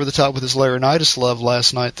little over the top with his Laurinaitis love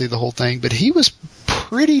last night through the whole thing, but he was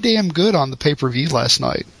pretty damn good on the pay-per-view last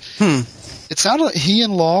night. It sounded like he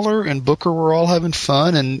and Lawler and Booker were all having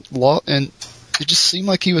fun, and it just seemed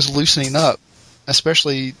like he was loosening up,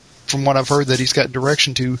 especially from what I've heard that he's got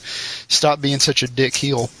direction to stop being such a dick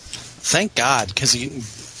heel. Thank God, because he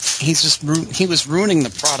was ruining the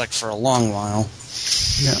product for a long while.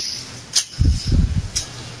 Yeah.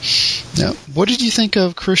 Yeah. What did you think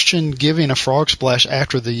of Christian giving a frog splash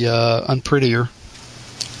after the Unprettier?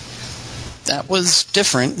 That was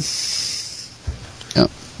different. Yeah.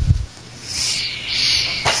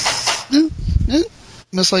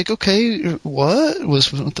 I was like, okay, what? I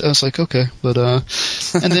was like, okay. But,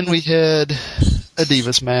 and then we had a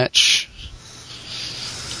Divas match.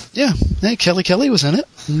 Yeah. Hey, Kelly was in it.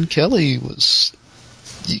 And Kelly was,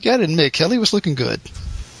 you gotta admit, Kelly was looking good.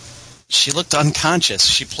 She looked unconscious.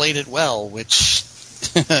 She played it well, which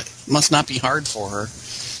must not be hard for her.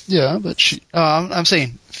 Yeah, but I'm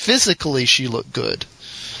saying physically she looked good.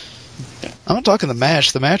 I'm not talking the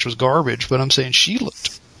match. The match was garbage, but I'm saying she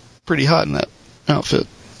looked pretty hot in that outfit.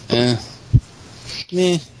 Meh.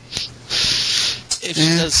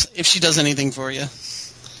 If she does anything for you.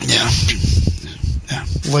 Yeah.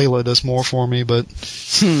 Layla does more for me, but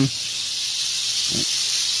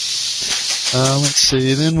let's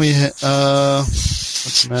see. Then we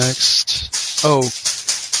what's next? Oh,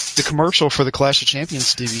 the commercial for the Clash of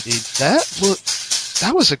Champions DVD.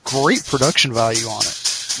 That was a great production value on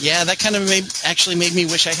it. Yeah, that kind of actually made me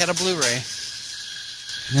wish I had a Blu-ray.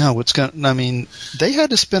 No, they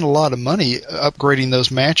had to spend a lot of money upgrading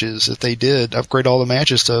those matches. If they did upgrade all the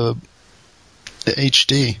matches to the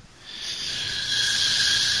HD,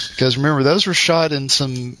 because remember those were shot in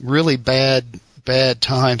some really bad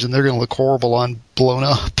times, and they're going to look horrible on blown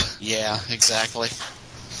up. Yeah, exactly.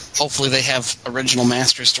 Hopefully they have original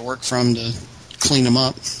masters to work from to clean them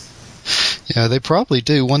up. Yeah, they probably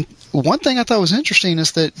do. One thing I thought was interesting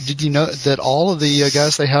is that, did you know that all of the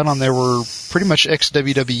guys they had on there were pretty much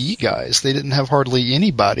ex-WWE guys? They didn't have hardly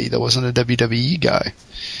anybody that wasn't a WWE guy.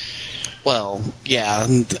 Well, yeah,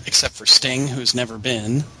 except for Sting, who's never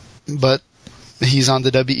been. But he's on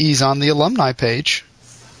the alumni page.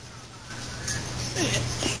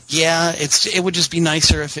 Yeah, it would just be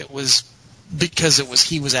nicer if it was because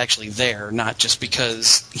he was actually there, not just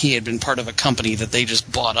because he had been part of a company that they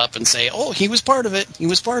just bought up and say, "Oh, he was part of it. He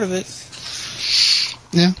was part of it."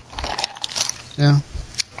 Yeah.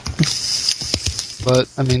 But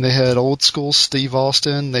they had old school Steve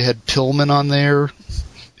Austin. They had Pillman on there,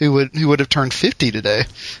 who would have turned 50 today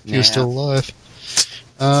if he was still alive.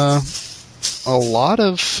 A lot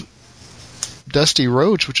of Dusty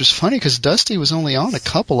Rhodes, which is funny because Dusty was only on a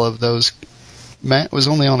couple of those. Matt was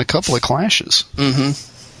only on a couple of clashes. Mm-hmm.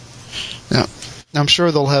 Yeah, I'm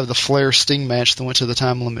sure they'll have the Flair Sting match that went to the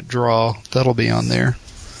time limit draw. That'll be on there.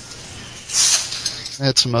 I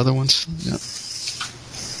had some other ones.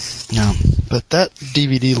 Yeah, but that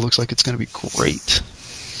DVD looks like it's going to be great.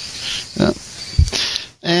 Yeah.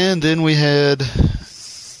 And then we had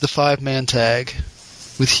the 5-man tag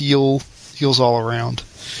with heels all around.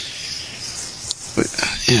 But,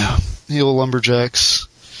 yeah, heel lumberjacks.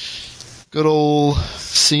 Good old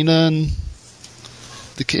Cena and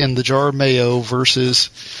the Jar of Mayo versus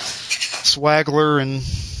Swagler and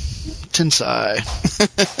Tensai.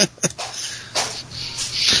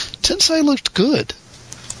 Tensai looked good.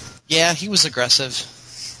 Yeah, he was aggressive.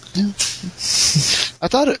 Yeah.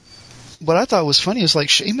 What I thought was funny is like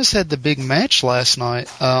Sheamus had the big match last night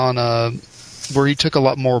where he took a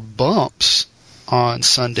lot more bumps on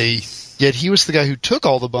Sunday, yet he was the guy who took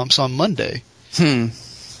all the bumps on Monday.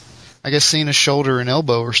 I guess Cena's shoulder and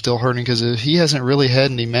elbow are still hurting because he hasn't really had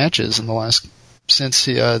any matches since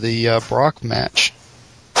the Brock match.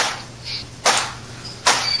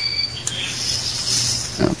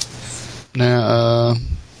 Yeah. Now,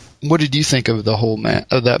 what did you think of the whole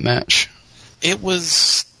of that match? It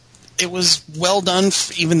was well done,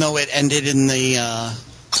 even though it ended in the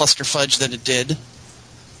cluster fudge that it did.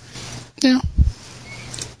 Yeah.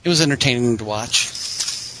 It was entertaining to watch.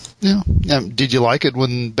 Yeah. Did you like it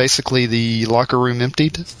when basically the locker room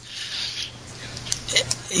emptied?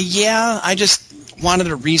 Yeah, I just wanted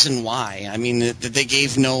a reason why. I mean, they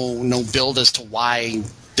gave no build as to why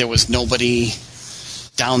there was nobody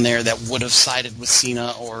down there that would have sided with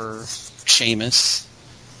Cena or Sheamus.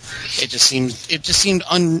 It just seemed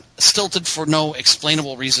unstilted for no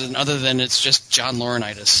explainable reason other than it's just John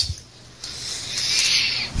Laurinaitis.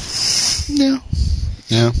 Yeah.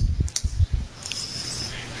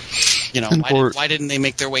 You know, why didn't they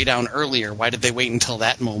make their way down earlier? Why did they wait until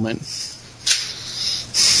that moment?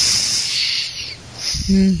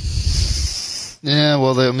 Yeah,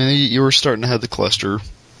 well, you were starting to have the cluster,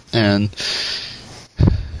 and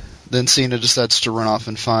then Cena decides to run off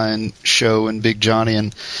and find Show and Big Johnny,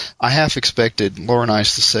 and I half expected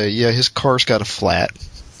Laurinaitis to say, yeah, his car's got a flat.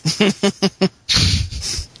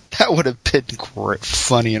 That would have been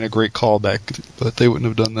funny and a great callback, but they wouldn't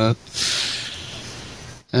have done that.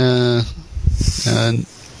 And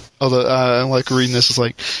although I like reading this, it's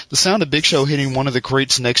like the sound of Big Show hitting one of the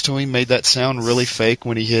crates next to him made that sound really fake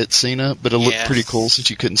when he hit Cena, but it looked pretty cool since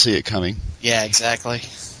you couldn't see it coming. Yeah, exactly.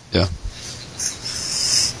 Yeah.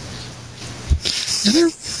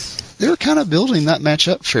 And they're kind of building that match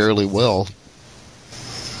up fairly well.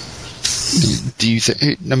 Do you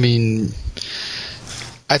think? I mean,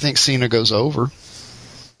 I think Cena goes over.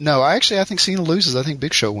 No, I think Cena loses. I think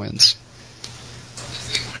Big Show wins.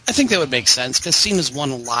 I think that would make sense because Cena's won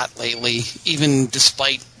a lot lately, even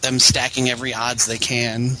despite them stacking every odds they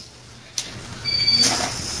can.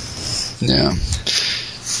 Yeah.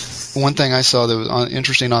 One thing I saw that was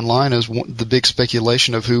interesting online is the big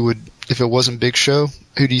speculation of who would, if it wasn't Big Show,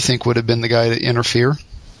 who do you think would have been the guy to interfere?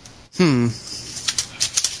 I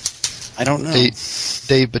don't know.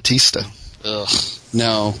 Dave Bautista. Ugh,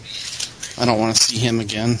 no. I don't want to see him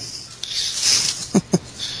again.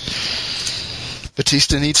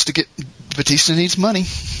 Batista needs money.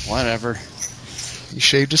 Whatever. He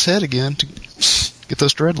shaved his head again to get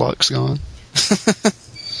those dreadlocks gone.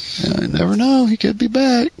 I never know. He could be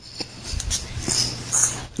back.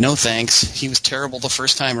 No thanks. He was terrible the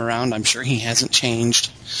first time around. I'm sure he hasn't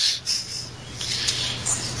changed.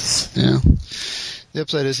 Yeah. The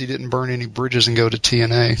upside is he didn't burn any bridges and go to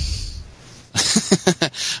TNA.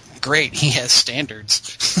 Great. He has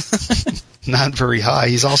standards. Not very high.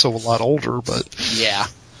 He's also a lot older, but... Yeah.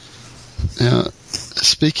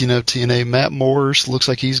 Speaking of TNA, Matt Morris looks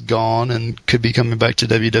like he's gone and could be coming back to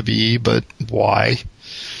WWE, but why?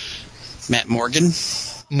 Matt Morgan?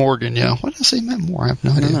 Morgan, yeah. Why did I say Matt Moore? I have no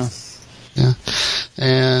idea. I don't know. Yeah.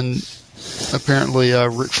 And apparently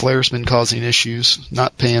Ric Flair's been causing issues,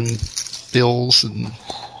 not paying bills and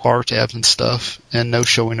bar tabs and stuff, and no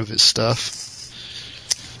showing of his stuff.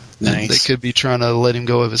 Nice. And they could be trying to let him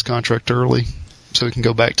go of his contract early so he can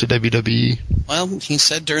go back to WWE. Well, he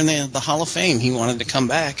said during the Hall of Fame he wanted to come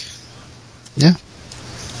back. Yeah.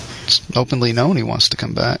 It's openly known he wants to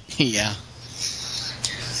come back. Yeah.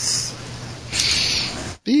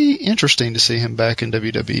 Be interesting to see him back in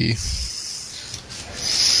WWE.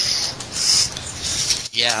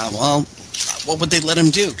 Yeah, well, what would they let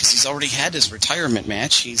him do? Because he's already had his retirement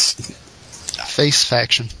match. He's... Face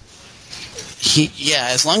faction.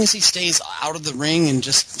 As long as he stays out of the ring and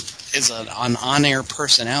just is an on-air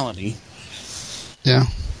personality. Yeah.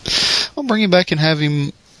 I'll bring him back and have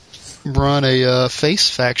him run a face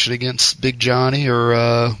faction against Big Johnny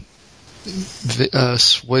or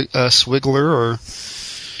Swigler or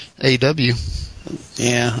AW.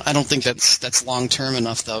 Yeah, I don't think that's long-term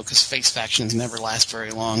enough, though, because face factions never last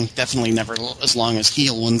very long. Definitely never as long as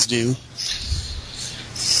heel ones do.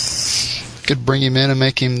 Could bring him in and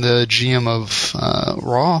make him the GM of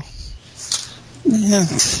Raw. Yeah,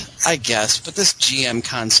 I guess, but this GM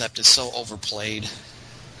concept is so overplayed.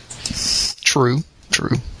 True.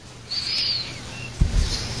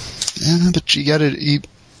 Yeah, but you gotta...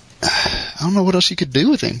 I don't know what else you could do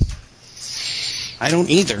with him. I don't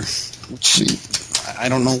either. I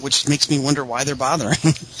don't know, which makes me wonder why they're bothering.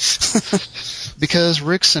 Because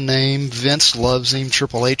Rick's a name, Vince loves him,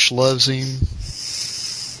 Triple H loves him.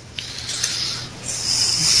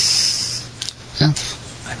 Yeah.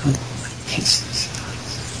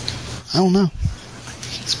 I don't know.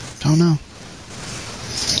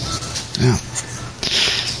 Yeah.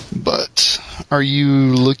 But are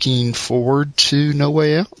you looking forward to No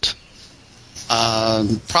Way Out?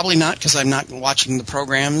 Probably not, because I'm not watching the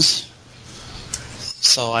programs.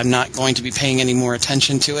 So I'm not going to be paying any more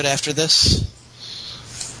attention to it after this.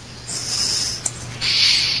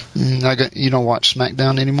 You don't watch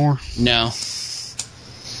SmackDown anymore? No.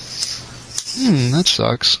 That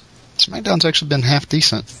sucks. SmackDown's actually been half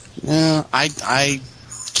decent. Yeah, I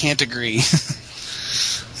can't agree.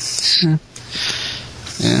 Yeah.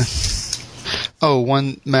 Oh,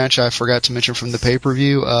 one match I forgot to mention from the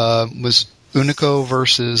pay-per-view was Unico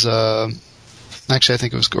versus, actually I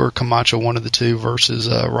think it was or Camacho, one of the two, versus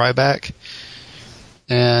Ryback.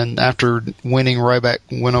 And after winning, Ryback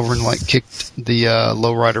went over and like kicked the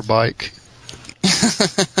lowrider bike.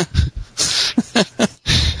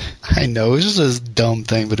 I know, it was just a dumb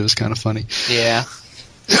thing, but it was kind of funny. Yeah.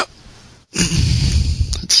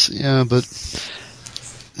 But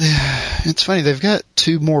it's funny. They've got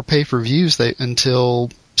 2 more pay-per-views until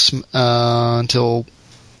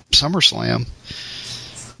SummerSlam.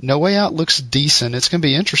 No Way Out looks decent. It's going to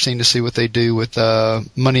be interesting to see what they do with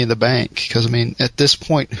Money in the Bank, because I mean, at this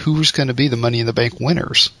point, who's going to be the Money in the Bank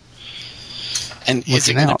winners? And is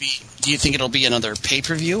it going to be? Do you think it'll be another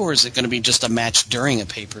pay-per-view, or is it going to be just a match during a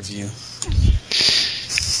pay-per-view?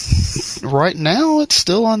 Right now, it's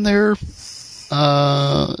still on their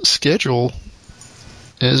schedule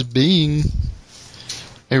as being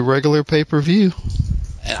a regular pay-per-view.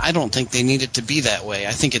 And I don't think they need it to be that way.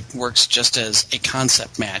 I think it works just as a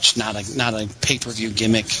concept match, not a pay-per-view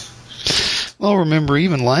gimmick. Well, remember,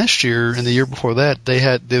 even last year and the year before that,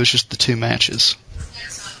 there was just the 2 matches.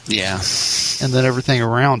 Yeah. And then everything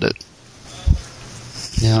around it.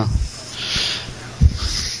 Yeah.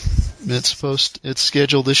 It's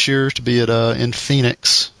scheduled this year to be in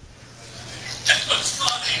Phoenix.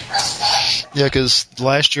 Yeah, because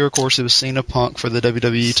last year, of course, it was Cena Punk for the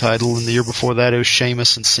WWE title, and the year before that, it was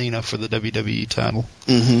Sheamus and Cena for the WWE title.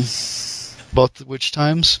 Mm-hmm. Both of which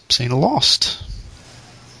times, Cena lost.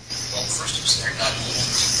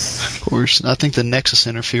 Of course, I think the Nexus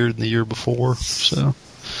interfered in the year before, so...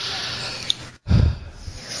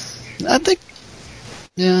 I think...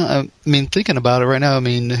 Yeah, I mean, thinking about it right now, I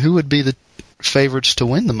mean, who would be the favorites to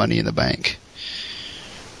win the Money in the Bank?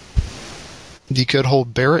 You could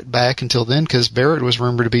hold Barrett back until then, because Barrett was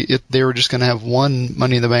rumored to be... They were just going to have one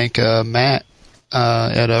Money in the Bank match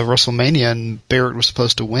at WrestleMania, and Barrett was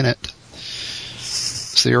supposed to win it.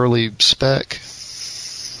 It's the early spec.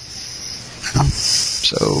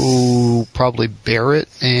 So, probably Barrett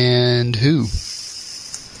and who?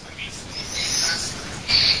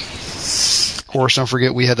 Of course, don't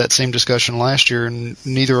forget we had that same discussion last year, and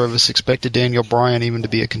neither of us expected Daniel Bryan even to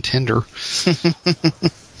be a contender.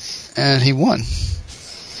 And he won.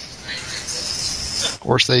 Of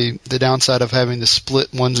course, the downside of having the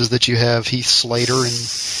split ones is that you have Heath Slater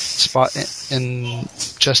and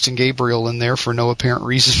Justin Gabriel in there for no apparent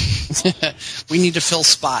reason. We need to fill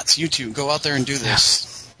spots. You two, go out there and do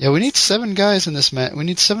this. Yeah, we need 7 guys in this match. We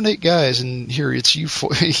need 7 to 8 guys, and here it's you.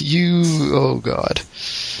 Oh God.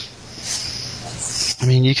 I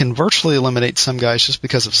mean, you can virtually eliminate some guys just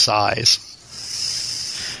because of size.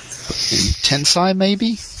 Tensai,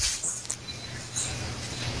 maybe?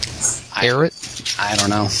 Barrett? I don't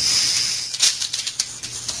know. I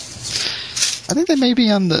think they may be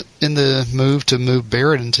in the move to move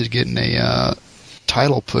Barrett into getting a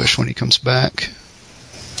title push when he comes back.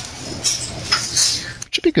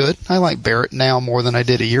 Which would be good. I like Barrett now more than I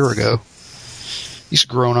did a year ago. He's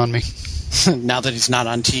grown on me. Now that he's not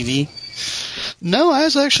on TV? No, I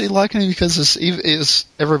was actually liking him because as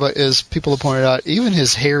people have pointed out, even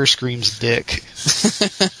his hair screams dick.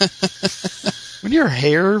 When your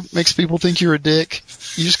hair makes people think you're a dick,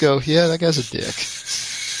 you just go, yeah, that guy's a dick.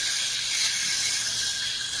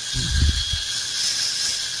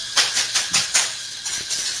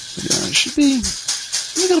 Yeah, I think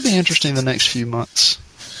it'll be interesting the next few months.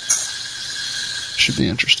 Should be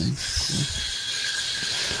interesting.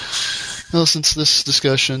 Well, since this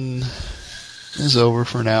discussion is over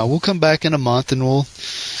for now, we'll come back in a month and we'll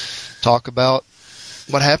talk about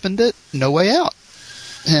what happened at No Way Out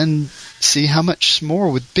and see how much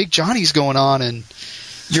more with Big Johnny's going on and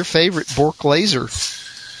your favorite Bork Laser.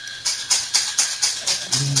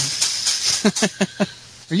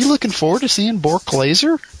 Are you looking forward to seeing Bork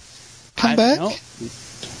Laser come back?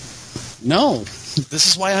 No, this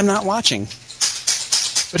is why I'm not watching.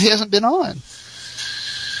 But he hasn't been on.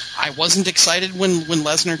 I wasn't excited when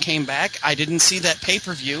Lesnar came back. I didn't see that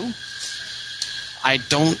pay-per-view.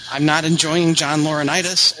 I'm not enjoying John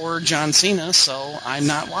Laurinaitis or John Cena, so I'm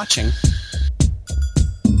not watching.